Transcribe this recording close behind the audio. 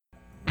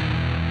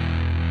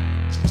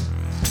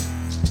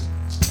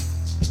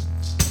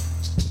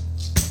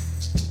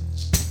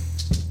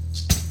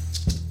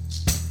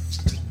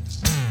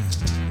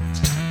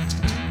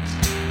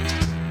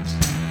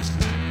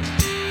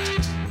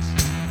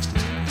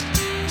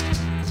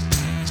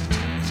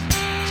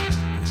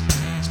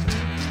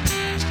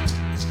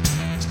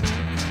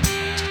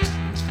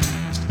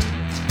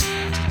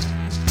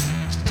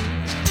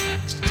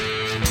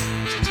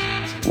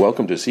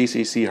Welcome to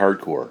CCC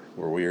Hardcore,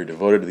 where we are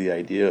devoted to the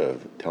idea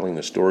of telling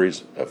the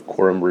stories of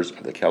Corps members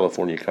of the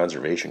California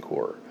Conservation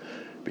Corps,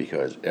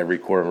 because every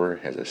Corps member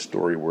has a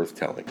story worth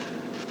telling.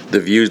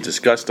 The views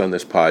discussed on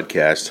this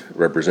podcast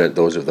represent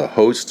those of the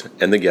host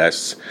and the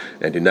guests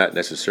and do not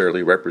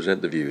necessarily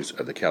represent the views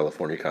of the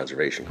California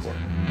Conservation Corps.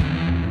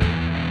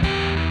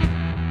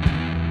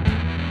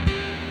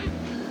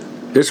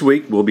 This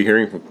week, we'll be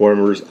hearing from Corps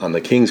members on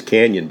the Kings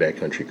Canyon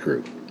Backcountry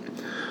Crew.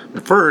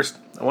 But first,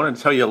 I wanted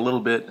to tell you a little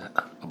bit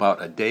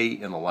about a day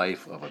in the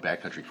life of a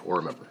backcountry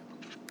Corps member.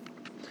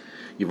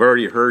 You've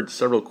already heard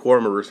several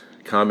Corps members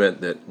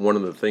comment that one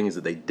of the things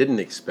that they didn't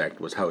expect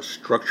was how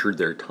structured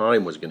their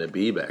time was going to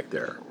be back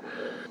there.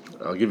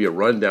 I'll give you a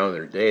rundown of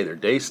their day. Their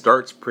day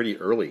starts pretty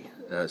early.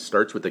 It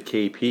starts with the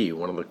KP.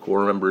 One of the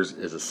Corps members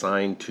is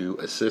assigned to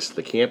assist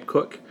the camp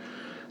cook.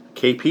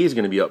 KP is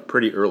going to be up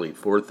pretty early,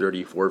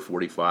 4:30,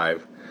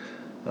 4:45.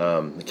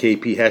 The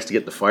KP has to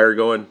get the fire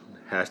going,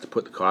 has to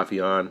put the coffee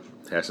on,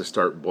 has to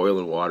start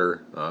boiling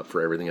water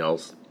for everything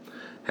else,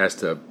 has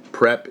to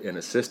prep and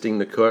assisting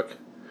the cook,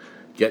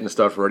 getting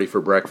stuff ready for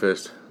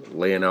breakfast,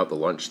 laying out the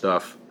lunch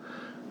stuff.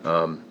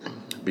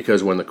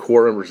 Because when the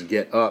Corps members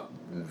get up,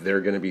 they're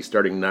going to be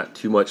starting not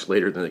too much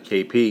later than the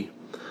KP.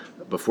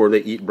 Before they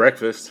eat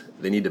breakfast,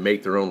 they need to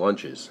make their own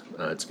lunches.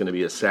 It's going to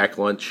be a sack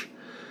lunch,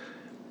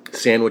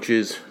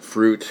 sandwiches,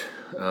 fruit,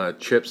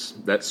 chips,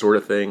 that sort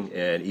of thing,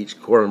 and each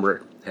Corps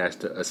member has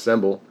to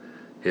assemble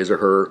his or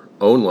her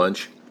own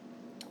lunch,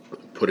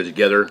 put it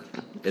together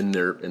in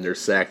their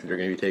sack that they're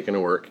going to be taking to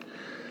work.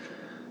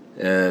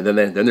 And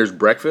then there's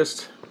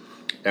breakfast.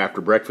 After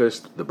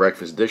breakfast, the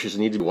breakfast dishes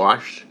need to be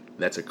washed.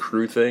 That's a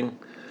crew thing.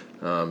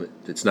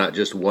 It's not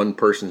just one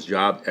person's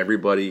job.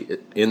 Everybody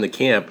in the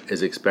camp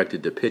is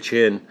expected to pitch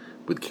in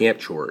with camp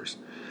chores.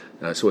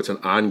 So it's an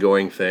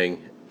ongoing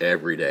thing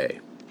every day.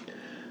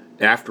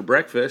 After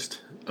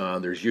breakfast,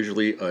 there's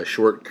usually a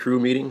short crew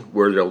meeting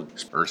where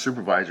our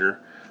supervisor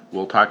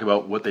will talk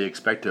about what they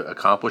expect to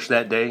accomplish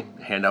that day,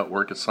 hand out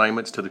work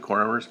assignments to the Corps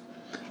members.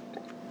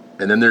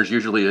 And then there's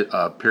usually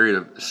a period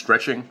of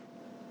stretching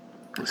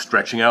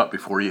out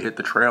before you hit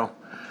the trail.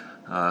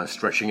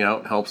 Stretching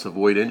out helps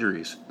avoid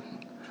injuries.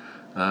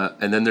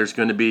 And then there's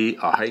going to be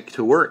a hike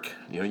to work.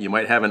 You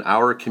might have an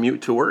hour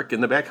commute to work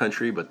in the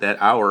backcountry, but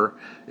that hour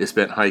is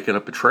spent hiking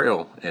up a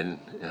trail and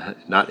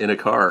not in a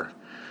car.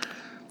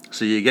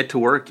 So you get to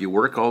work, you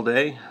work all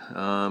day.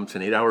 It's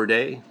an 8-hour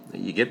day.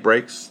 You get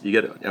breaks. You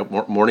get a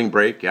morning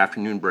break,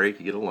 afternoon break,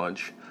 you get a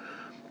lunch.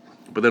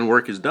 But then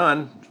work is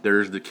done,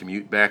 there's the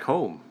commute back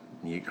home.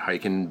 You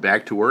hiking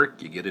back to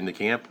work, you get into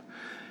camp,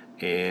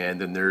 and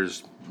then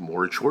there's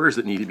more chores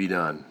that need to be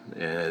done.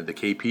 The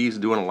KP is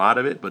doing a lot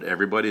of it, but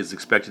everybody is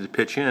expected to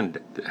pitch in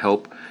to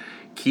help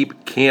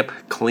keep camp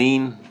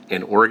clean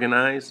and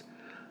organized.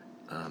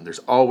 There's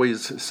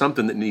always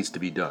something that needs to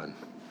be done.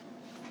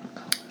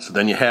 So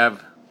then you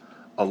have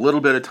a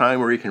little bit of time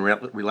where you can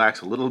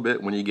relax a little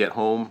bit when you get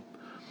home.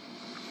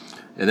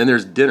 And then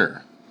there's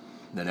dinner.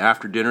 Then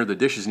after dinner, the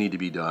dishes need to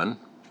be done.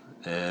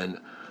 And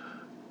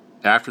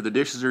after the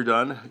dishes are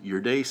done, your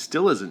day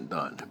still isn't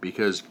done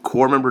because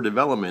Corps member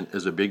development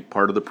is a big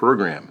part of the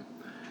program.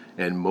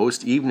 And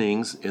most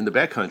evenings in the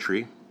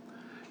backcountry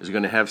is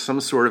going to have some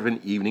sort of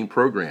an evening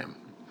program.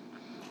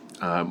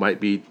 Might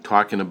be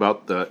talking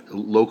about the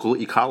local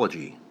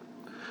ecology.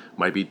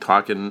 Might be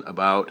talking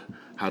about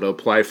how to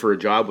apply for a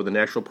job with the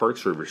National Park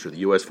Service or the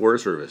U.S.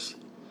 Forest Service.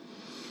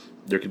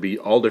 There could be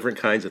all different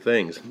kinds of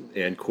things,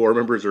 and Corps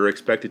members are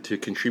expected to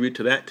contribute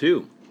to that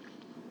too.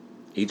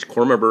 Each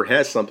Corps member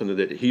has something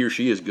that he or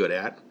she is good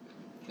at,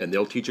 and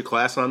they'll teach a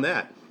class on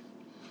that.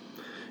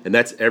 And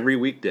that's every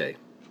weekday,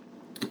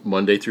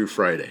 Monday through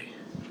Friday.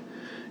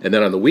 And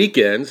then on the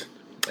weekends,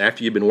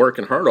 after you've been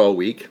working hard all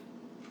week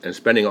and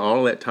spending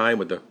all that time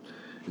with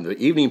the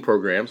evening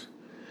programs,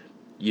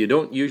 you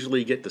don't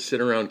usually get to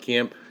sit around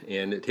camp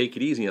and take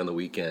it easy on the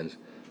weekends.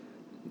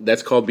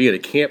 That's called being a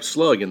camp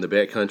slug in the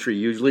backcountry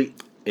usually,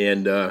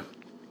 and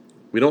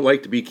we don't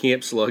like to be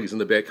camp slugs in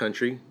the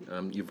backcountry.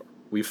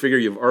 We figure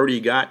you've already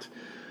got,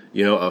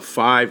 a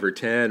 5 or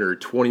 10 or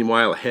 20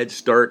 mile head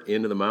start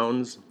into the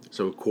mountains.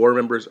 So Corps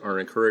members are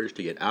encouraged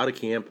to get out of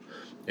camp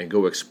and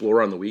go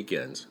explore on the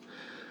weekends.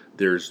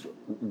 There's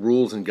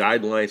rules and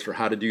guidelines for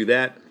how to do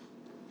that.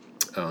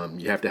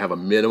 You have to have a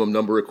minimum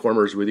number of Corps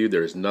members with you.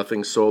 There's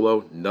nothing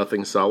solo,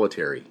 nothing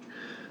solitary.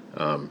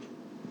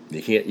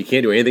 You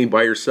can't do anything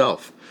by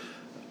yourself.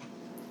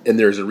 And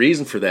there's a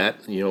reason for that.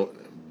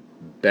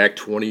 Back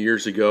 20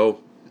 years ago,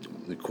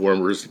 the Corps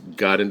members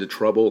got into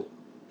trouble,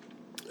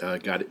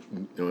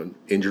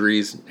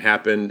 injuries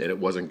happened, and it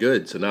wasn't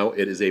good. So now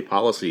it is a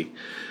policy.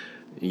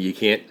 You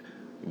can't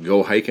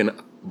go hiking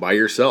by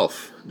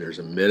yourself. There's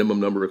a minimum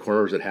number of Corps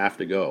members that have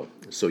to go.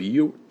 So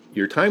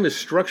your time is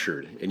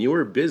structured, and you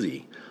were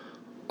busy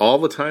all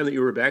the time that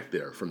you were back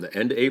there, from the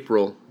end of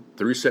April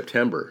through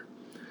September.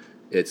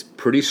 It's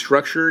pretty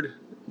structured.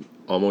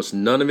 Almost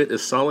none of it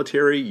is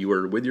solitary. You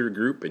are with your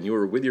group and you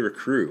are with your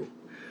crew.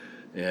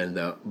 And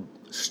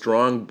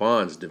strong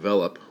bonds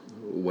develop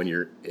when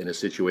you're in a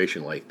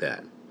situation like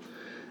that.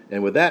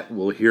 And with that,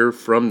 we'll hear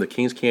from the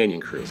Kings Canyon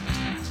crew.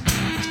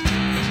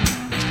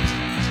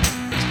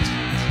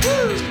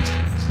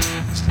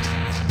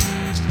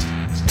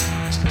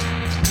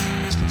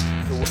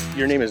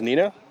 Your name is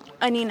Nina?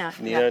 Nina.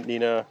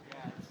 Nina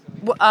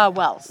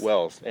Wells.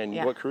 Wells. And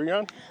Yeah. what crew are you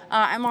on?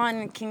 I'm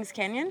on Kings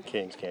Canyon.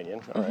 Kings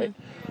Canyon. All right.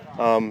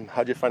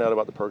 How'd you find out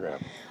about the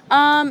program?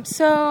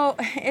 So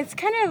it's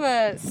kind of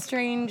a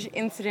strange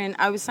incident.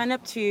 I was signed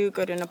up to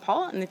go to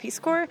Nepal in the Peace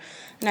Corps,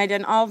 and I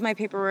did all of my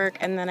paperwork,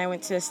 and then I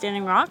went to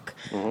Standing Rock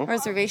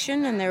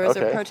Reservation, and there was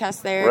a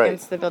protest there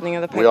against the building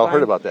of the pipeline. We all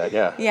heard about that,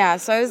 yeah. Yeah,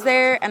 so I was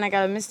there, and I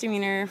got a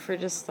misdemeanor for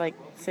just like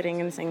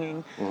sitting and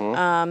singing.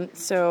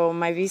 So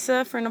my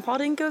visa for Nepal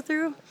didn't go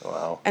through.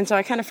 Wow. And so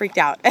I kind of freaked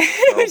out.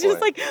 It was just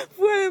like,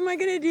 what am I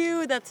going to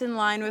do that's in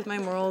line with my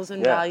morals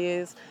and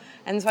values?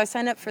 And so I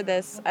signed up for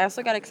this. I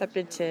also got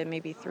accepted to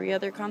maybe 3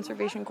 other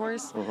conservation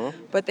courses,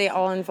 but they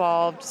all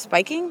involved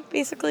spiking,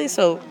 basically,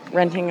 so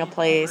renting a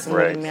place and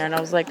living there. And I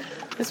was like,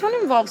 this one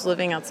involves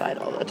living outside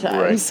all the time.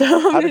 Right. So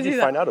how did you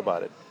find out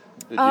about it?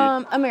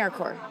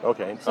 AmeriCorps.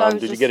 Okay. So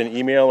did you get an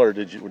email, or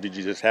did you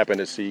just happen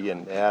to see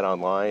an ad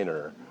online,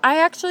 or? I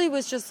actually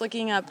was just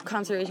looking up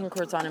conservation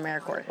courses on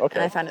AmeriCorps,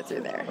 and I found it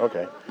through there.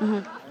 Okay.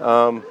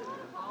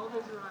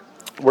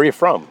 Where are you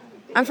from?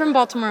 I'm from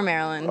Baltimore,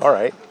 Maryland. All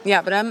right.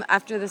 Yeah, but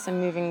after this, I'm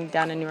moving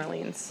down to New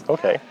Orleans.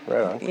 Okay,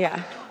 right on.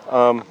 Yeah.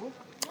 So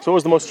what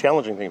was the most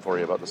challenging thing for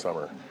you about the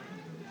summer?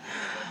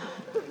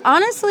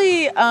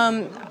 Honestly,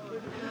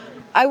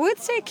 I would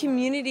say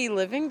community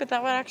living, but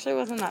that one actually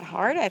wasn't that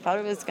hard. I thought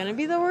it was going to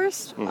be the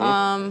worst.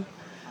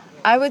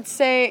 I would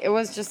say it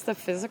was just the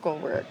physical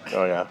work.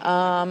 Oh, yeah.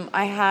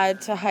 I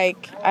had to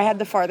hike. I had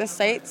the farthest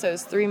site, so it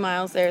was 3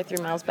 miles there,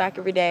 3 miles back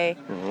every day,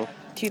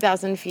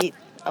 2,000 feet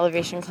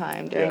elevation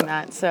climb during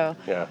that. So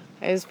it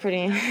was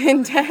pretty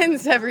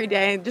intense every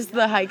day, just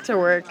the hike to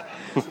work.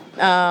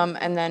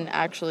 And then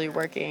actually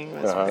working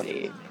was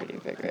pretty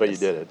vigorous. But you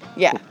did it.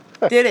 Yeah,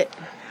 did it.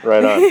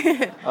 Right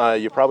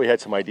on. You probably had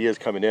some ideas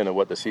coming in of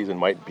what the season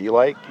might be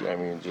like. I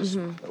mean, just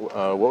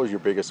what was your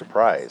biggest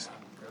surprise?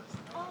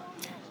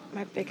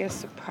 My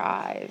biggest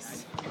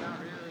surprise.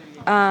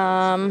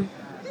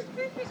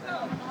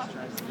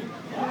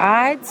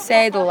 I'd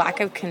say the lack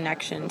of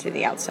connection to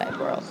the outside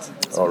world.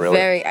 It's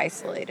very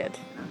isolated.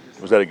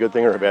 Was that a good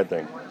thing or a bad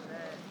thing?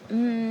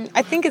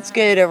 I think it's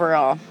good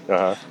overall.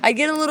 I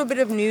get a little bit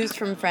of news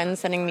from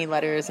friends sending me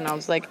letters, and I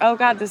was like, oh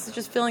God, this is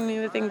just filling me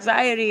with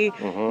anxiety,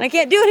 and I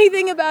can't do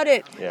anything about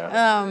it.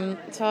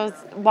 So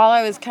while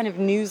I was kind of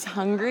news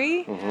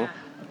hungry,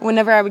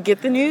 whenever I would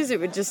get the news, it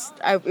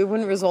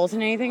wouldn't result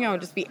in anything. I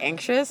would just be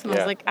anxious, and I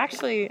was like,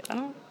 actually, I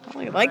don't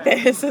really like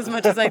this as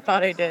much as I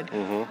thought I did.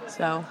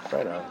 So.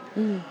 Right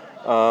on.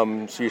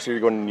 So you say you're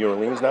going to New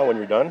Orleans now when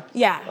you're done?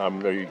 Yeah.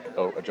 Are you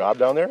a job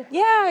down there?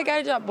 Yeah, I got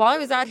a job. While I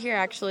was out here,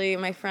 actually,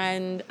 my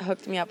friend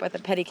hooked me up with a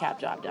pedicab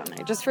job down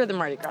there, just for the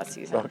Mardi Gras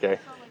season. Okay.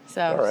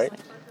 So, all right.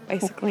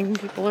 Bicycling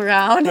people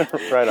around.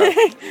 Right on.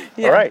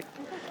 All right.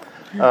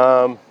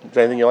 Is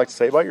there anything you'd like to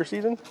say about your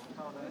season?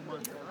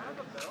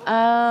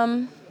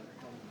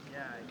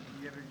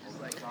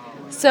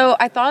 So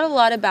I thought a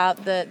lot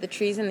about the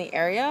trees in the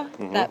area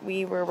that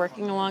we were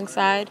working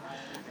alongside.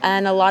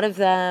 And a lot of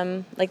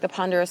them, like the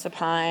ponderosa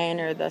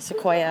pine or the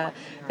sequoia,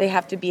 they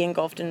have to be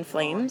engulfed in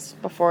flames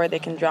before they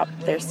can drop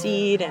their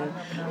seed and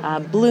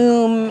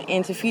bloom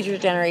into future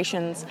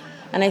generations.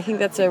 And I think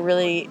that's a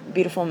really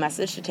beautiful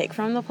message to take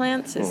from the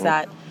plants, is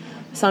that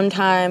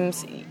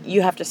sometimes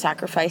you have to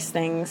sacrifice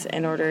things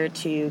in order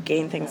to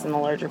gain things in the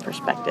larger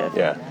perspective.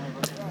 Yeah.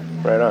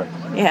 Right on.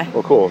 Yeah.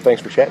 Well, cool.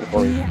 Thanks for chatting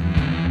for me.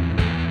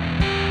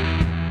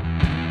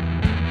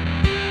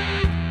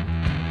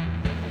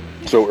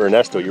 So,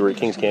 Ernesto, you were at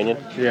Kings Canyon?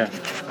 Yeah.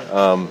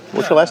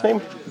 What's your last name?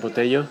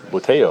 Botello.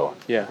 Botello.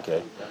 Yeah.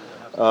 Okay.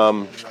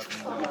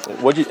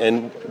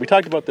 And we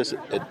talked about this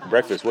at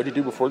breakfast. What did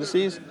you do before the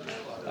seas?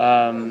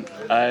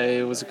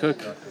 I was a cook.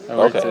 I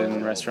worked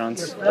in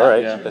restaurants. All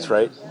right. Yeah. That's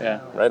right.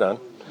 Yeah. Right on.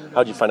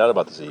 How'd you find out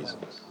about the seas?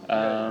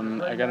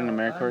 I got an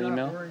AmeriCorps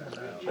email.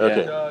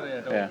 Okay.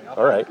 Yeah.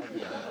 All right.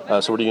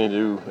 So what are you going to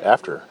do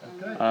after?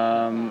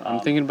 I'm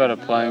thinking about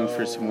applying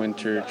for some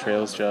winter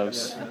trails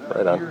jobs.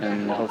 Right on.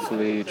 And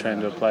hopefully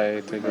trying to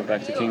apply to go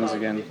back to Kings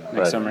again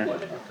next summer.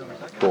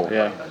 Cool.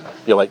 Yeah.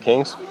 You like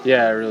Kings?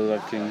 Yeah, I really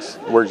love Kings.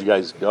 Where'd you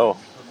guys go?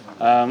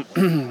 Well,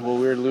 we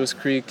were at Lewis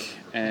Creek,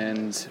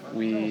 and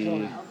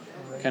we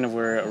kind of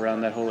were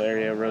around that whole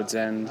area, Road's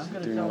End,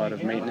 doing a lot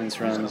of maintenance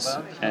runs.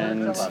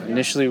 And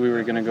initially we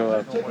were going to go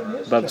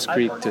up Bubs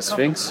Creek to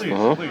Sphinx,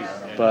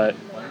 but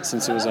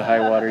since it was a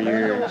high water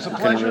year, we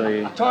couldn't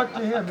really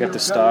get the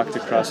stock to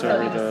cross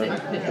over the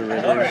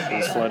river. It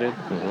was flooded.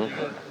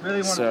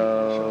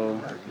 So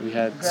we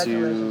had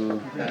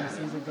to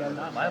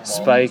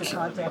spike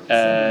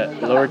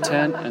at Lower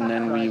Tent, and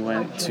then we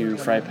went to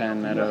Fry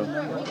Pan Meadow,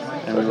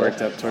 and we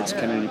worked up towards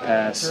Kennedy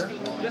Pass.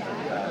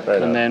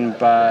 And then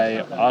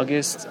by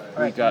August,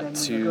 we got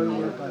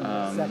to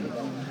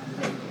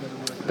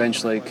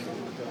Bench Lake,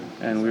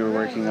 and we were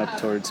working up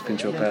towards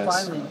Pinchot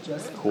Pass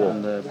Cool.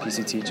 on the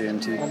PCT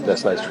JMT.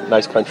 That's nice.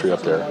 Nice country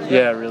up there.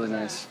 Yeah, really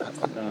nice.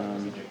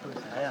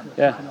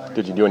 Yeah,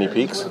 Did you do any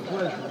peaks?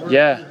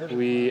 yeah.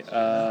 We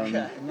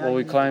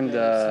we climbed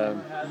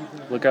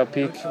Lookout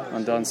Peak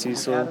on Don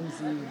Cecil,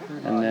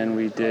 and then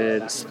we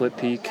did Split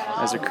Peak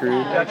as a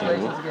crew,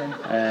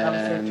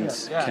 and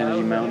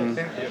Kennedy Mountain.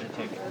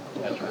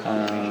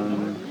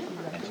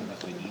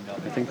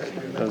 I think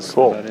that was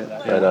Cool. about it.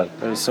 Right on.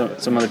 There was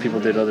some other people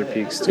did other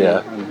peaks too Yeah.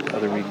 on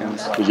other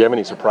weekends. Did you have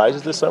any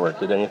surprises this summer?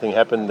 Did anything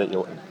happen that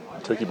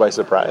took you by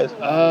surprise?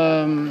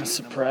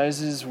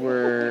 Surprises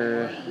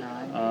were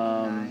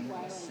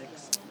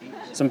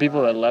some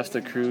people that left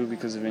the crew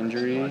because of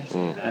injury,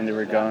 and they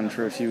were gone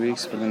for a few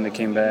weeks, but then they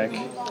came back,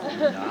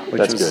 which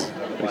That's was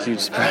good. a huge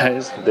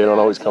surprise. They don't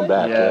always come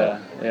back.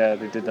 Yeah,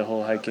 they did the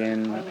whole hike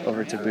in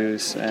over to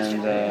Boos,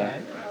 and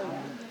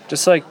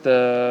just like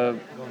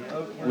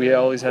we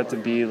always had to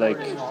be like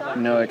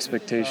no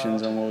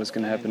expectations on what was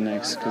going to happen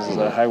next, because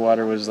the high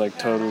water was like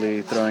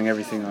totally throwing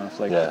everything off.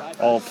 Like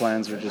all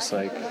plans were just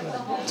like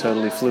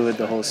totally fluid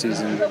the whole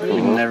season.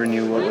 We never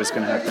knew what was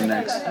going to happen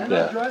next.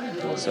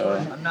 Yeah. So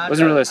it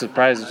wasn't really a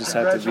surprise. It just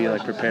had to be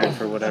like prepared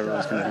for whatever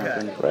was going to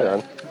happen. Right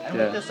on.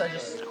 Yeah,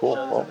 Cool.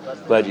 Well,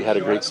 glad you had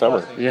a great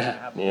summer.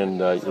 yeah, And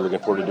you're looking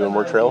forward to doing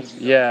more trails?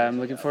 yeah. I'm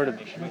looking forward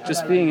to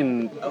just being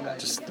in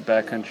just the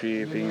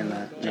backcountry, being in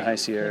the high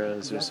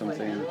Sierras or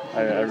something.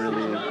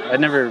 I'd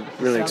never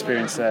really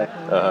experienced that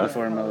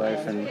before in my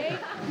life, and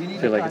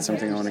feel like it's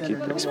something I want to keep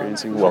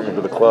experiencing. Welcome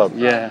to the club.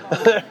 Yeah.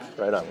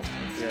 Right on.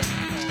 Yeah.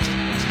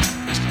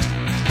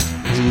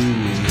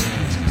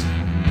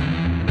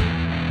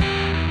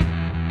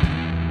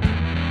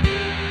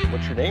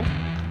 What's your name?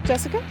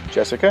 Jessica?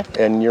 Jessica.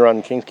 And you're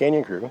on Kings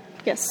Canyon crew.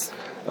 Yes.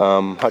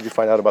 How'd you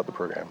find out about the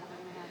program?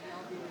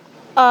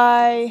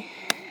 I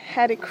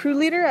had a crew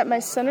leader at my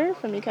center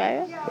from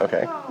Ukiah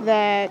Okay.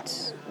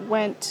 that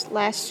went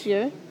last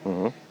year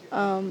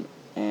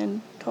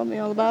and told me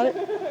all about it.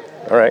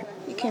 All right.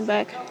 He came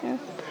back. Yeah.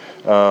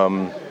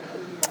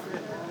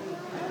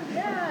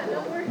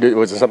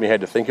 Was it something you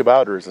had to think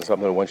about, or is it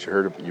something that once you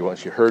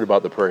heard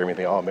about the program, you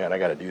think, oh man, I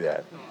got to do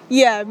that?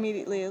 Yeah,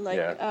 immediately. Like,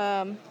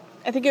 Yeah.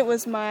 I think it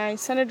was my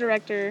center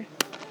director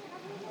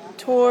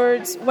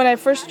towards when I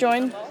first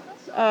joined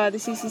the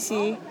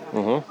CCC.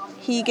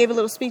 He gave a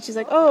little speech. He's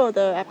like, "Oh,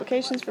 the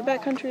applications for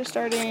backcountry are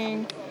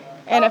starting."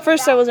 And at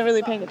first, I wasn't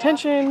really paying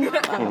attention.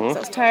 'Cause I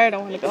was tired. I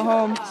wanted to go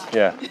home.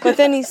 Yeah. But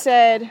then he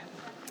said,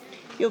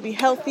 "You'll be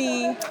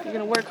healthy. You're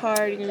gonna work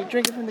hard. You're gonna be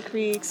drinking from the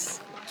creeks.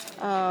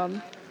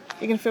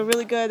 You're gonna feel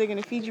really good. They're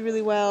gonna feed you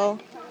really well,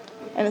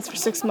 and it's for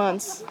 6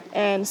 months."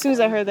 And as soon as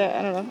I heard that,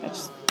 I don't know, I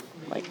just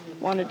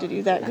wanted to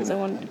do that because I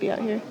wanted to be out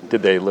here.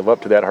 Did they live up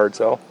to that hard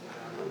sell?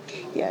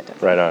 Yeah,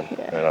 definitely. Right on.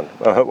 Yeah. Right on.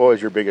 What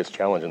was your biggest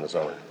challenge in the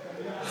summer?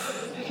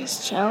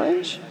 Biggest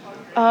challenge?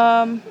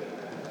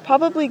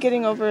 Probably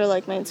getting over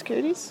my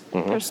insecurities,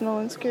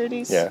 personal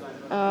insecurities. Yeah.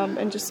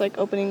 And just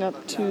opening up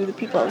to the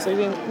people I was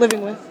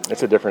living with.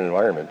 It's a different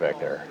environment back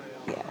there.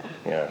 Yeah.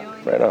 Yeah.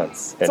 Right on.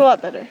 It's a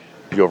lot better.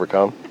 Did you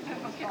overcome?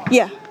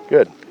 Yeah.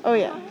 Good. Oh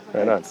yeah.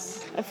 Right on.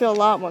 I feel a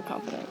lot more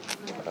confident.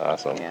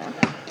 Awesome. Yeah.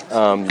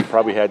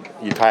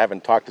 You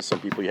haven't talked to some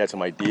people, you had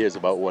some ideas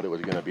about what it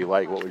was going to be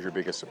like. What was your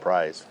biggest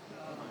surprise?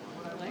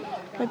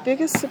 My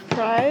biggest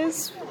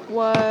surprise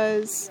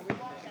was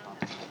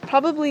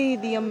probably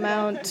the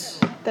amount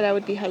that I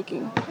would be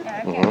hiking.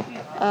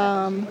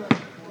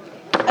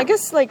 I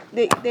guess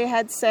they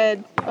had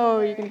said,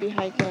 "Oh, you're going to be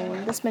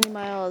hiking this many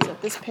miles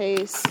at this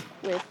pace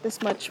with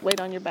this much weight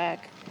on your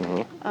back."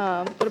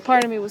 But a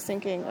part of me was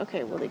thinking,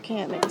 okay, well, they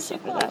can't make us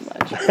suffer that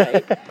much,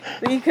 right?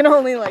 But you can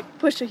only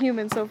push a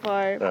human so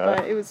far.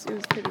 But it was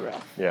pretty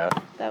rough. Yeah.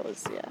 That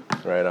was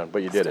Right on.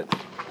 But you did it.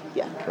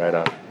 yeah. Right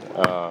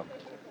on.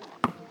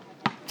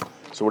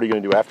 So what are you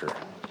going to do after?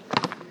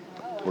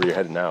 Where are you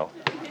headed now?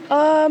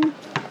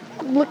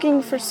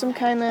 Looking for some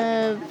kind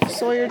of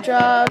sawyer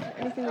job,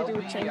 anything to do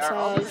with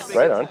chainsaws.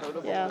 Right on.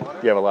 Yeah.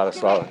 You have a lot of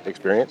saw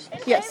experience?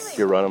 Yes.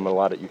 You run them a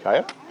lot at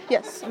Ukiah?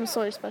 Yes, I'm a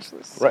sawyer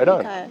specialist. Right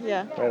on.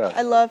 Yeah. Right on.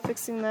 I love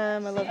fixing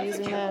them. I love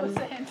using them.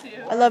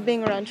 I love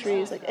being around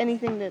trees.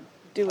 Anything to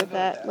do with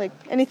that.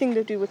 Anything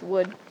to do with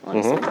wood,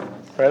 honestly.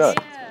 Right on.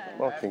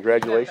 Well,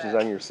 congratulations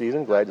on your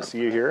season. Glad to see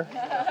you here.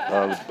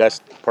 The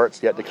best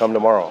part's yet to come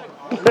tomorrow.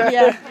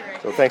 Yeah.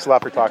 So thanks a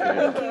lot for talking to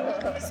me.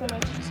 Thank you so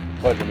much.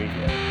 Pleasure meeting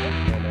you.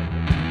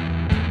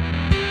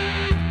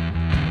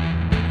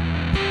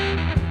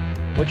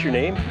 What's your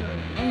name?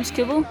 My name's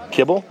Kibble.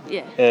 Kibble?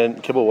 Yeah.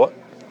 And Kibble what?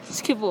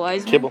 It's Kibble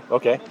Wiseman. Kibble,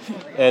 okay.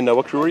 And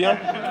what crew are you on?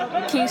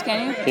 Kings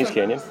Canyon. Kings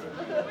Canyon.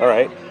 All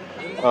right.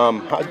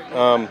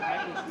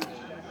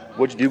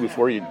 What'd you do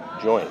before you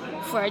joined?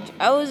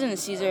 I was in the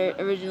Caesar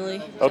originally.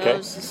 So Okay. I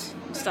was just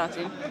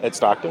Stockton. At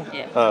Stockton?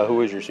 Yeah. Who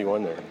was your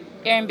C1 there?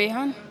 Aaron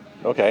Behan.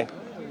 Okay.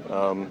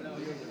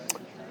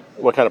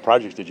 What kind of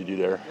projects did you do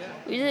there?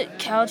 We did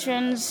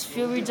Caltrans,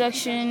 fuel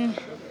reduction,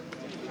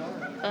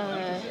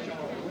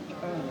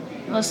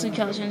 mostly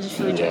Caltrans and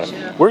fuel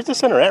reduction. Where's the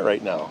center at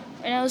right now?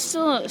 And I was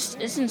still,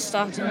 it's in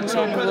Stockton. It's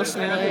on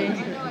Wilson Way.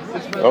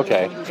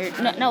 Okay.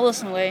 Or, not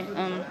Wilson Way.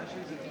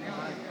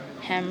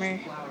 Hammer.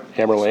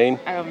 Hammer Lane?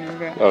 I don't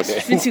remember. Okay.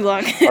 It's been too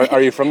long.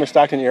 Are you from the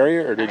Stockton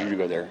area, or did you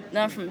go there?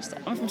 No, I'm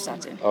from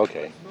Stockton.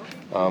 Okay.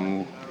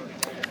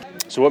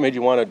 So what made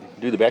you want to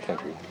do the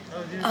backcountry?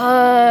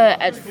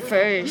 At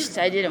first,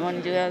 I didn't want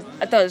to do it.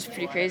 I thought it was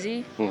pretty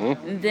crazy.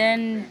 Mm-hmm. And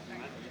then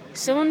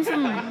someone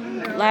from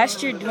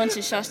last year went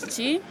to Shasta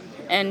Tea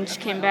and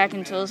came back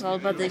and told us all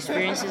about the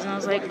experiences. And I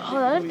was like, oh,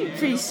 that'd be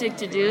pretty sick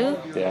to do.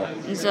 Yeah.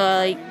 And so,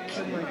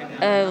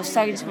 I was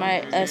talking to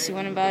my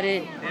C1 about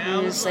it.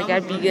 It was like,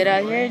 I'd be good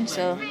out here. And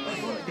so,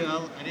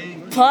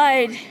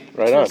 applied.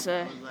 Right on.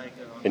 So,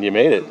 And you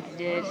made it. I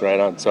did. Right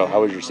on. So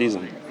how was your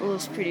season? It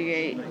was pretty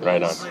great.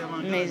 Right It was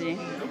amazing.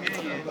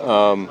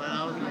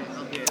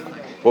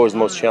 What was the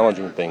most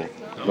challenging thing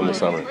from the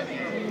summer?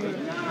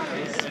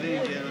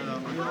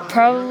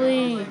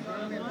 Probably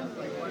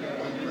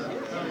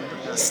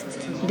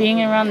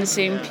being around the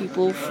same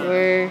people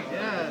for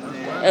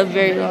a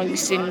very long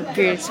extended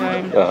period of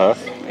time. Uh-huh.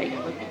 Like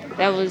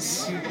that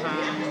was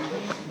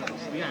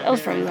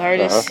probably the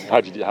hardest.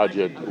 How'd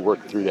you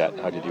work through that?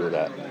 How'd you deal with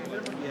that?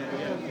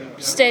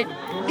 Stay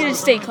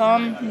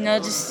calm.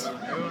 Just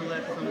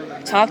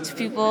talk to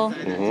people.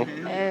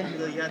 Mm-hmm.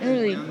 And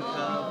really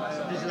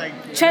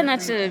try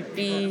not to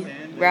be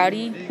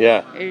rowdy.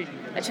 Yeah.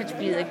 I try to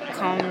be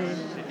calm and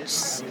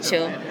just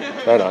chill.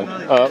 Right on.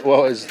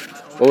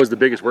 What was the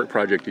biggest work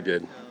project you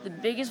did? The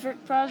biggest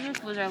work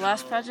project was our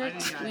last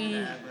project.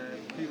 We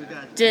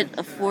did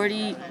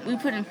we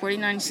put in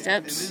 49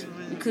 steps,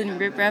 including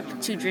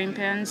riprap, 2 drain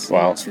pans,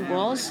 Wow. and 2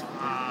 walls.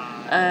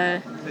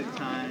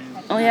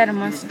 Only had a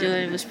month to do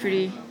it.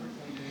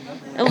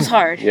 It was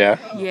hard. Yeah.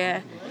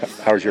 Yeah.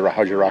 How's your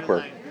rock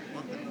work?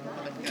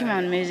 Came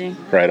out amazing.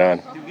 Right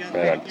on.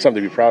 Right on.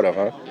 Something to be proud of,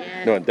 huh?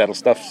 Yeah. Knowing that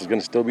stuff is going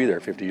to still be there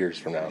 50 years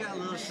from now.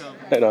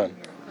 Right on.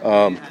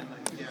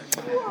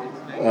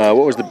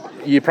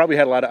 You probably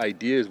had a lot of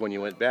ideas when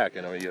you went back.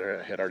 I know you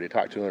had already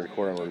talked to another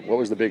corner. What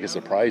was the biggest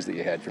surprise that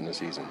you had from the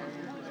season?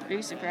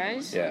 Biggest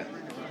surprise? Yeah.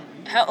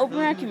 How open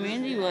our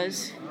community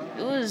was.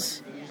 It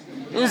was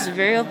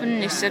very open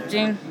and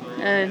accepting.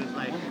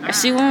 Our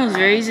C1 was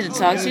very easy to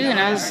talk to, and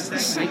I was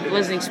just,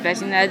 wasn't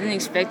expecting that. I didn't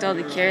expect all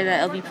the care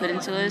that LB put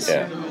into us.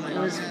 Yeah.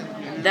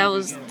 That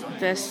was the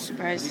best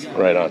surprise.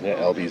 Right on. Yeah,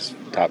 LB's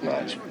top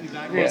notch.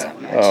 Very Yeah.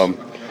 top notch.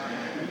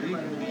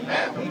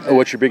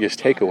 What's your biggest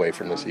takeaway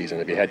from the season?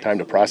 Have you had time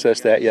to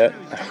process that yet?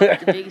 The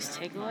biggest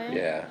takeaway?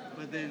 Yeah.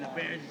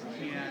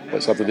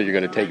 What's something that you're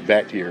going to take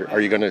back to Are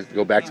you going to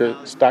go back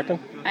to Stockton?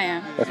 I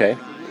am. Okay.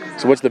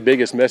 So what's the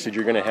biggest message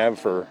you're going to have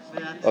for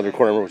other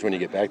corner members when you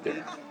get back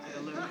there?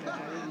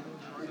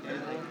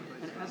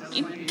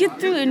 You get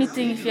through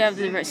anything if you have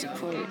the right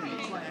support.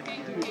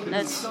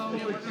 That's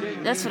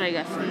what I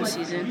got from the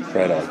season.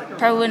 Right on.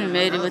 Probably wouldn't have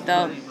made it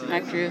without my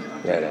crew.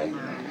 Right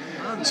on.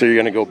 So you're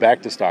going to go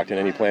back to Stockton.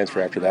 Any plans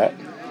for after that?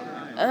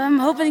 I'm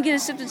hoping to get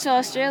accepted to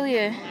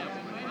Australia.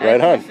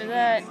 Right on. For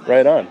that.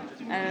 Right on.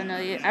 I don't know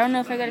yet. I don't know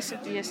if I got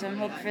accepted yet, so I'm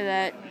hoping for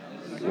that.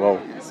 Well,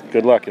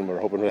 good luck, and we'll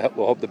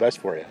hope the best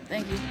for you.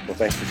 Thank you. Well,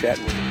 thanks for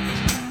chatting with me.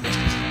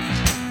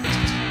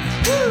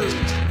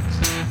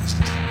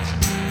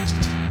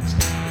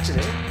 What's your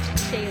name?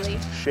 Shaylee.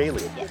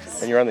 Shaylee.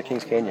 Yes. And you're on the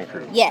Kings Canyon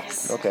crew.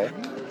 Yes. Okay.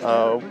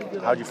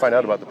 How'd you find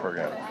out about the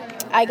program?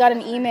 I got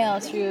an email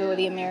through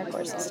the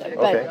AmeriCorps system,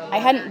 but Okay. I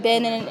hadn't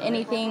been in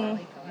anything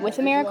with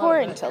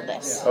AmeriCorps until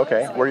this.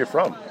 Okay. Where are you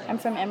from? I'm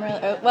from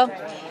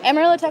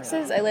Amarillo,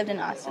 Texas. I lived in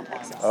Austin,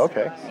 Texas.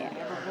 Okay.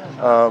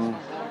 Yeah.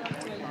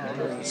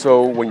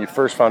 So when you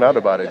first found out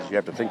about it, did you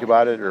have to think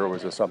about it, or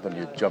was it something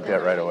you jumped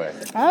at right away?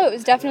 Oh, it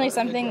was definitely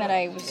something that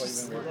I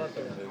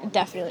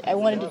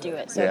wanted to do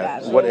it so Yeah.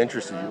 bad. What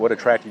interested you? What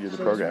attracted you to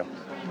the program?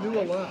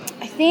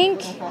 I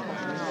think,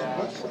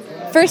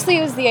 firstly,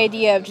 it was the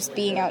idea of just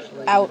being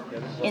out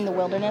in the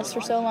wilderness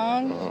for so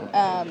long,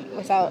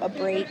 without a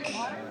break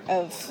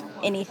of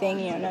anything,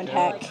 no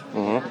tech,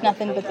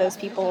 nothing but those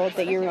people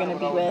that you were going to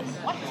be with.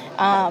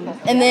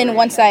 And then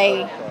once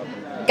I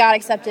got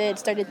accepted,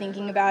 started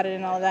thinking about it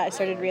and all that, I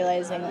started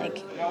realizing,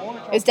 it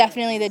was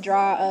definitely the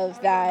draw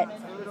of that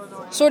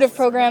sort of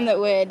program that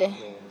would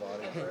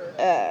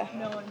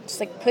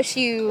just push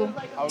you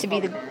to be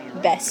the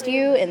best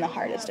you in the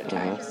hardest of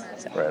times.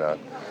 So. Right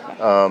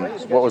on.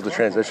 What was the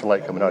transition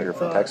like coming out here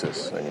from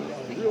Texas?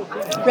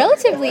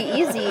 Relatively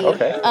easy.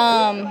 Okay.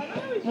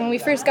 When we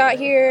first got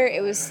here,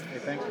 it was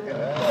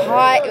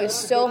hot. It was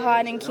so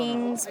hot in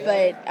Kings,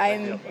 but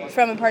I'm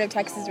from a part of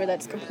Texas where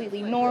that's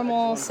completely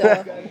normal.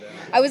 So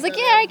I was like,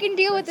 yeah, I can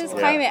deal with this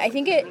climate. I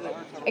think it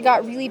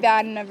got really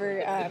bad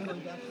whenever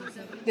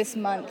this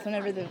month,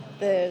 whenever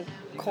the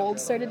cold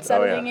started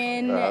settling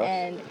in,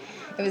 and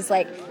it was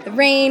the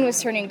rain was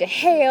turning to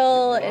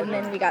hail, and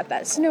then we got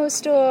that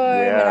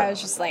snowstorm, and I was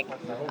just like,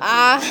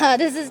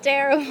 this is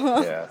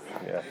terrible. Yeah.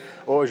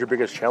 What was your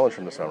biggest challenge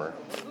from the summer?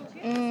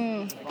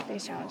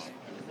 Biggest challenge.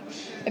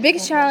 My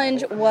biggest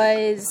challenge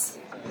was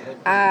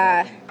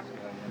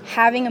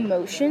having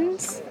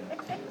emotions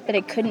that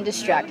I couldn't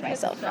distract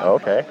myself from.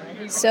 Okay.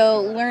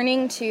 So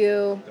learning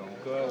to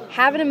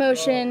have an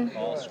emotion,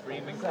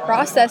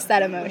 process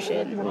that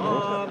emotion,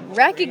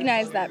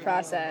 recognize that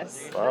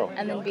process, Wow.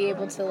 and then be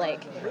able to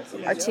like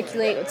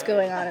articulate what's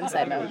going on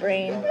inside my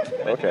brain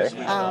Okay.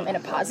 in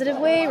a positive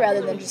way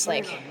rather than just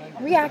like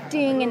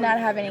reacting and not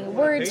having any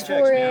words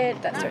for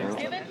it, that sort of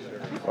thing.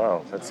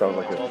 Wow, that sounds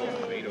like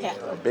Yeah.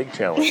 a big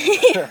challenge.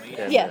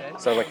 And Yeah.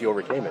 Sounds like you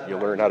overcame it. You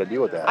learned how to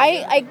deal with that.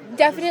 I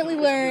definitely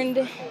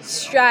learned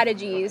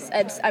strategies.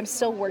 I'm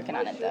still working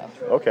on it though.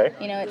 Okay.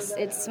 You know,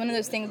 it's one of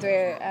those things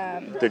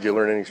where Did you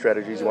learn any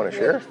strategies you want to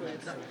share?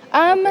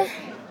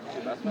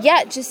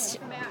 yeah, just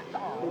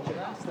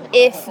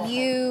if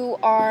you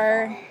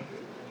are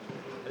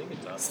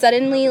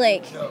suddenly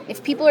like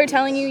if people are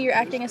telling you you're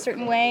acting a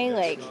certain way,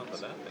 like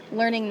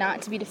learning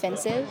not to be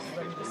defensive.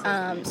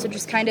 So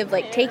just kind of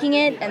like taking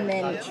it and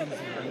then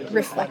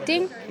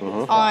reflecting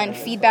on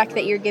feedback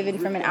that you're given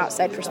from an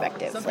outside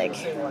perspective. Like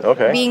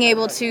Okay. being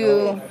able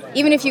to,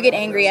 even if you get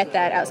angry at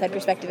that outside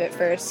perspective at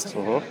first,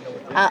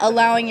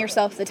 allowing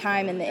yourself the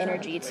time and the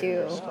energy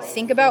to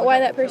think about why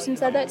that person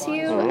said that to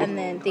you, and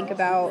then think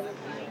about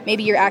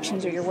maybe your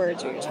actions or your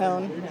words or your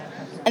tone,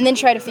 and then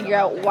try to figure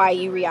out why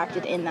you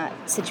reacted in that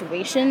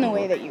situation the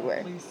way that you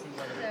were.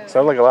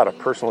 Sounds like a lot of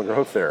personal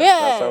growth there.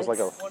 Yes. That sounds like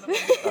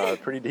a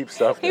pretty deep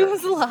stuff It there.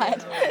 was a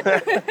lot.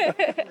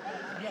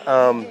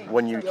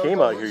 When you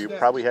came out here, you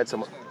probably had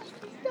some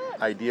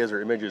ideas or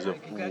images of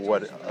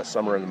what a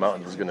summer in the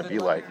mountains was going to be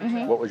like.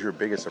 What was your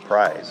biggest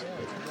surprise?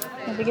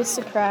 My biggest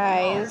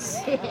surprise.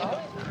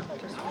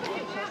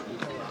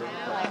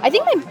 I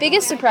think my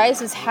biggest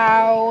surprise is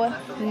how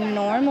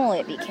normal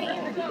it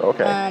became.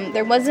 Okay.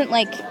 There was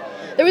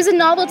a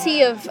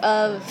novelty of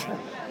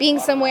being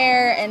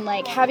somewhere and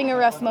like having a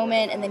rough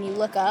moment, and then you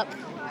look up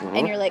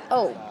and you're like,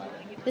 oh,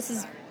 this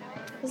is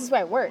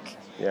where I work.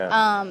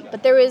 Yeah.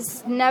 But there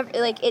was never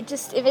like it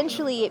just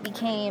eventually it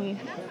became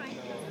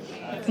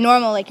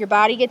normal. Like your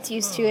body gets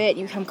used to it.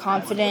 You become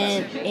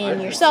confident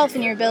in yourself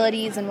and your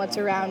abilities and what's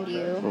around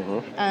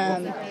you.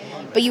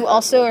 But you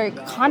also are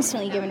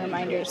constantly given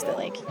reminders that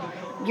like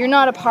you're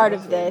not a part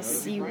of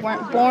this. You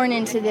weren't born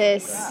into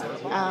this.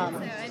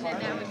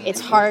 It's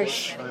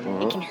harsh.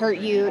 It can hurt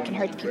you. It can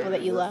hurt the people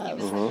that you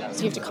love. So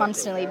you have to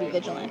constantly be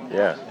vigilant.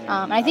 Yeah.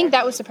 And I think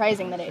that was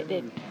surprising that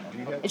it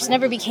just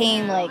never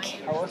became like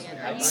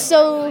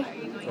so.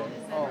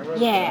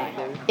 Yeah,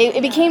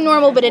 it became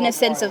normal, but in a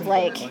sense of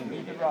like,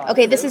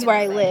 okay, this is where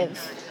I live,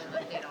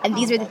 and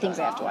these are the things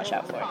I have to watch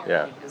out for.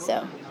 Yeah.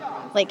 So,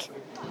 like,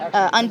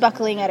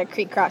 unbuckling at a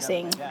creek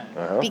crossing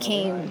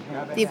became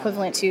the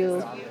equivalent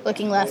to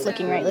looking left,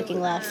 looking right, looking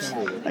left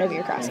whenever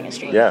you're crossing a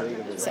street. Yeah.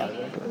 So,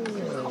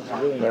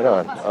 Right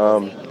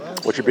on.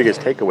 What's your biggest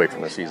takeaway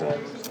from the season?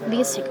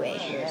 biggest takeaway.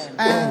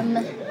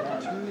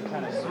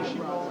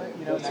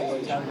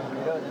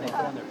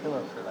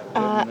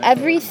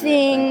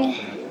 Everything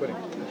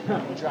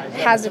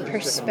has a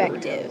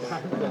perspective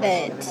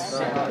that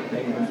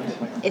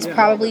is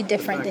probably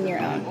different than your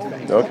own.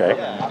 Okay.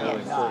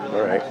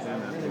 All right.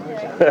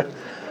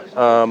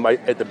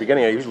 At the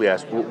beginning, I usually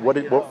ask, what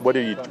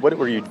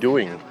were you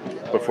doing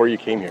before you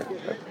came here?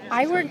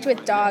 I worked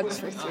with dogs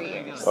for 3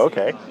 years.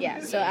 Okay.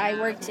 Yeah, so I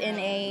worked in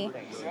a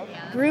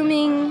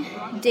grooming,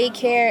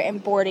 daycare,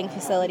 and boarding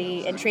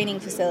facility and training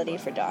facility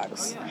for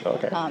dogs.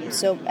 Okay.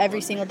 So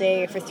every single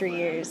day for 3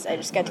 years, I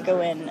just got to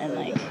go in and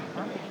like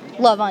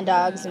love on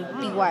dogs and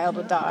be wild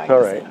with dogs. All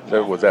right.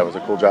 That was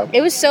a cool job.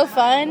 It was so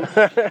fun.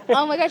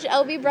 Oh my gosh,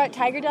 LB brought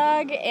Tiger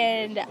Dog,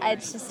 and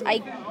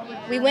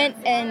we went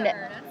and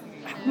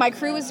my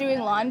crew was doing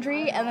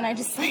laundry, and then I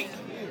just like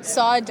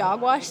saw a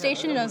dog wash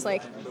station, and I was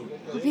like,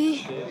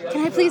 LB,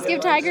 can I please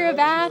give Tiger a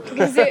bath?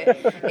 Because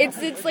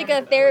it's like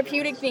a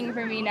therapeutic thing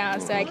for me now,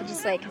 so I could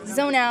just like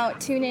zone out,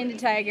 tune into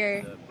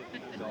Tiger.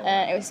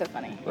 It was so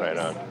funny. Right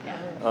on.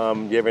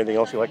 Do you have anything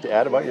else you'd like to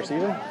add about your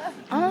season?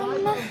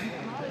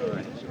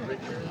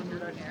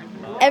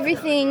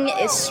 Everything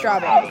is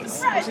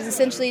strawberries, which is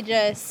essentially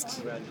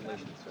just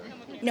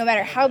no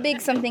matter how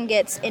big something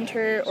gets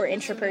inter or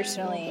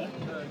intrapersonally,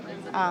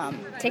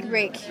 take a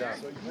break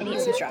and eat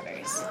some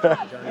strawberries.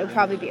 It'll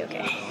probably be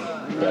okay.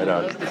 Right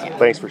on.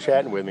 Thanks for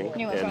chatting with me.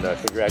 You're welcome. And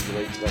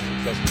congratulations on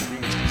successful season.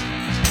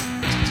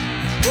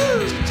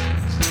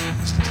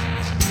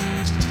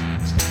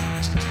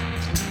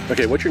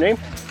 Okay, what's your name?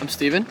 I'm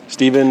Steven.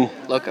 Steven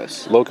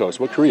Locos. Locos.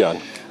 What crew are you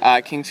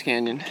on? Kings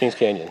Canyon. Kings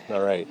Canyon.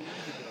 All right.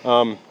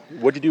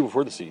 What'd you do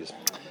before the seas?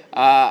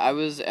 I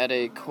was at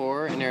a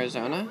Corps in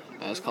Arizona.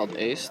 It's called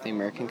ACE, the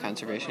American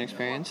Conservation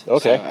Experience.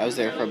 Okay. So I was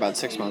there for about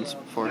 6 months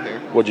before here.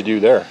 What'd you do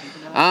there?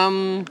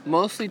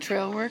 Mostly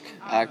trail work,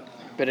 a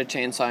bit of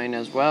chainsawing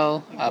as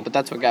well, but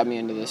that's what got me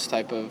into this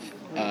type of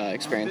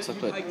experience.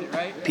 That's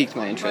what piqued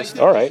my interest.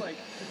 All right.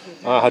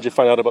 How'd you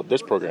find out about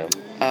this program?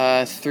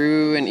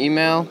 Through an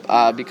email,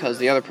 because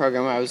the other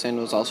program I was in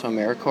was also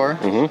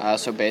AmeriCorps.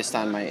 So based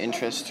on my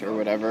interest or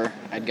whatever,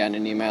 I'd gotten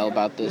an email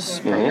about this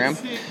program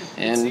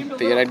and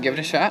figured I'd give it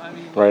a shot.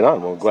 Right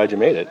on. Well, glad you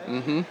made it.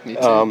 Me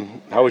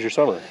too. How was your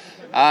summer?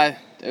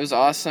 It was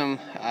awesome.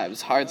 It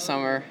was a hard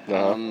summer.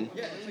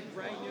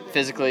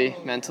 physically,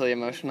 mentally,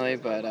 emotionally.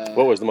 But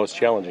What was the most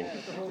challenging?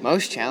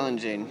 most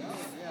challenging?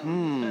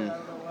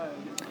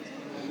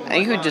 I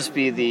think it would just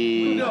be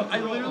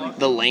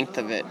the length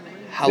of it.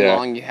 How Yeah.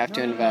 long you have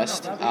to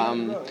invest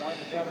in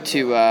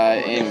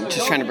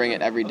just trying to bring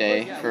it every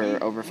day for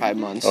over 5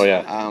 months. Oh,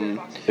 yeah.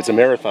 It's a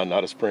marathon,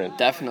 not a sprint.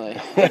 Definitely,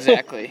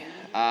 exactly.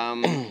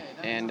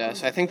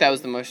 So I think that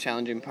was the most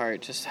challenging part,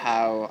 just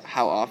how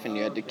often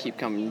you had to keep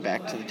coming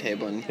back to the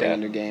table and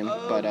bringing your game,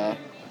 but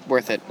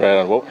worth it. Right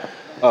on. Well,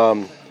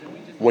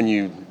 when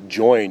you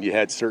joined, you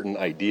had certain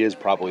ideas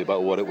probably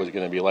about what it was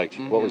going to be like.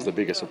 What was the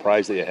biggest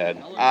surprise that you had?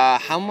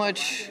 How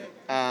much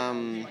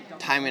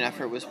time and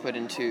effort was put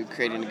into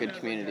creating a good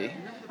community.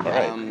 All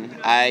right.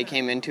 I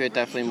came into it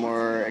definitely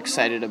more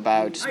excited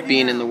about just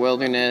being in the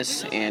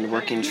wilderness and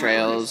working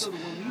trails.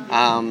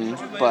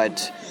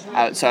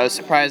 So I was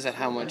surprised at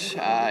how much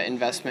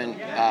investment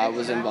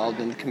was involved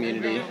in the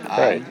community.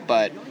 Right.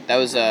 But that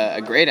was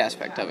a great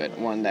aspect of it,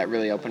 one that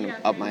really opened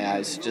up my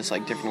eyes, just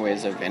like different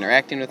ways of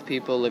interacting with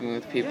people, living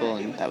with people,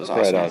 and that was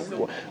awesome. Right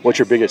on. What's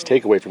your biggest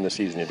takeaway from the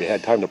season? Have you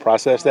had time to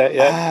process that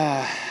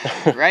yet?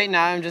 Right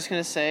now, I'm just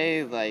going to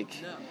say,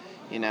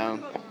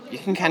 you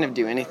can kind of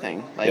do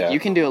anything. Yeah. You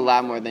can do a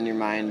lot more than your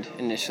mind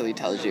initially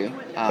tells you.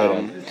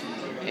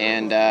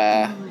 And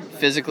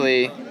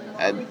physically,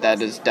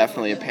 that is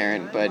definitely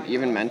apparent. But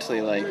even mentally,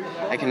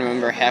 I can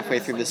remember halfway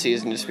through the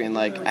season just being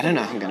like, I don't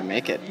know how I'm going to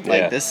make it.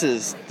 This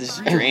is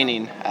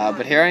draining.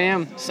 But here I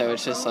am. So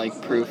it's just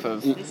proof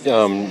of...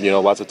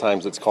 lots of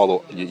times it's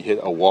called you hit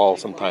a wall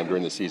sometime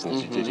during the season.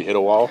 Mm-hmm. Did you hit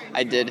a wall?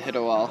 I did hit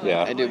a wall.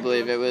 Yeah. I do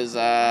believe it was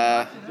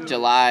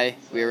July.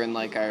 We were in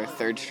our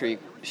third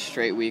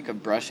straight week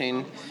of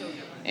brushing,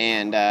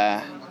 and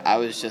I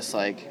was just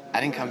I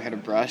didn't come here to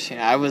brush.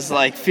 I was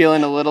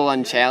feeling a little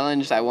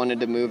unchallenged. I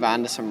wanted to move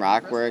on to some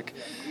rock work,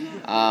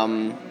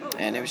 and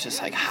it was just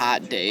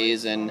hot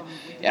days, and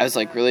I was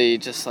really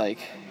just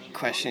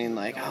questioning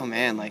oh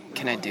man,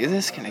 can I do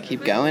this? Can I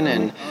keep going?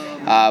 And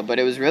but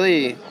it was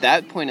really,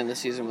 that point in the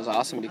season was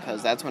awesome,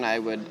 because that's when I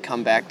would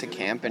come back to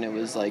camp, and it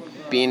was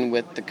being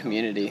with the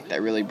community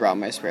that really brought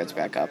my spirits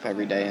back up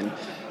every day and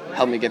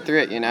helped me get through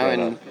it, Right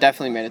and on.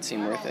 definitely made it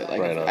seem worth it.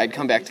 Right on. I'd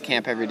come back to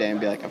camp every day and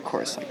be of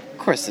course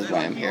this is why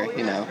I'm here,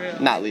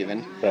 not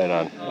leaving. Right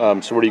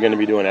on. So what are you going to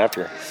be doing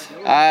after?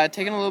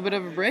 Taking a little bit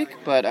of a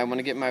break, but I want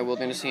to get my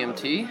wilderness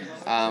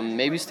EMT,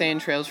 maybe stay in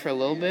trails for a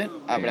little bit,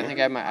 but I think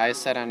I have my eyes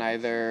set on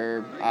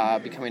either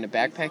becoming a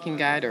backpacking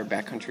guide or a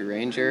backcountry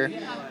ranger.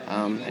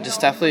 I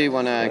just definitely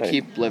want to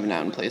keep living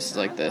out in places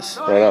like this.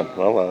 Right on.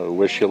 Well, I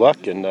wish you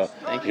luck, and Thank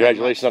you.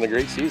 congratulations on a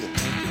great season.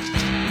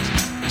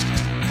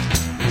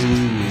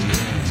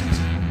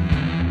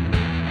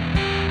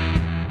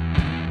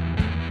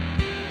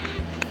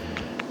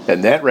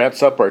 And that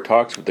wraps up our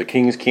talks with the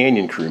Kings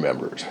Canyon crew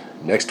members.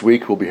 Next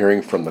week, we'll be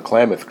hearing from the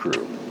Klamath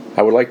crew.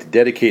 I would like to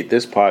dedicate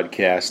this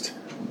podcast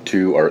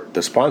to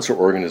the sponsor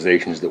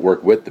organizations that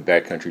work with the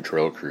Backcountry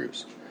Trail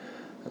Crews.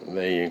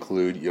 They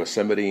include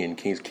Yosemite and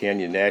Kings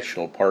Canyon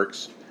National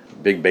Parks,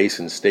 Big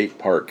Basin State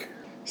Park,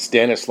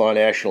 Stanislaus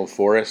National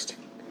Forest,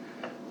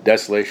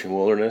 Desolation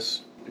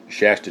Wilderness,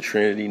 Shasta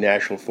Trinity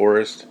National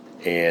Forest,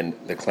 and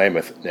the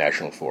Klamath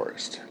National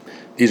Forest.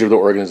 These are the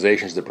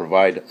organizations that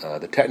provide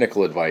the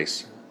technical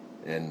advice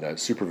and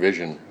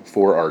supervision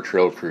for our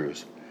trail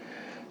crews.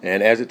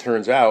 And as it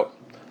turns out,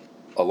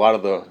 a lot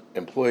of the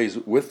employees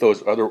with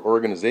those other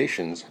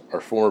organizations are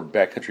former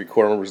Backcountry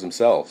Corps members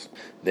themselves.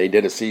 They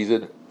did a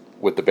season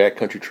with the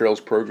Backcountry Trails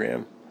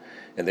program,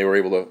 and they were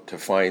able to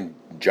find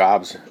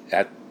jobs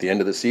at the end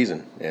of the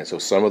season. And so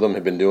some of them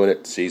have been doing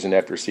it season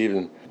after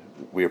season.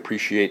 We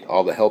appreciate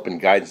all the help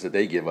and guidance that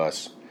they give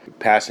us,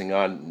 passing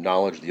on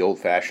knowledge the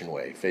old-fashioned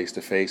way,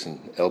 face-to-face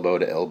and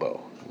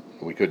elbow-to-elbow.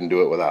 We couldn't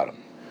do it without them.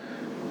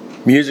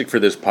 Music for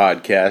this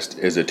podcast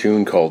is a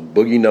tune called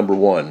Boogie Number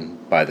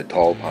 1 by the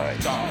Tall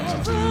Pines.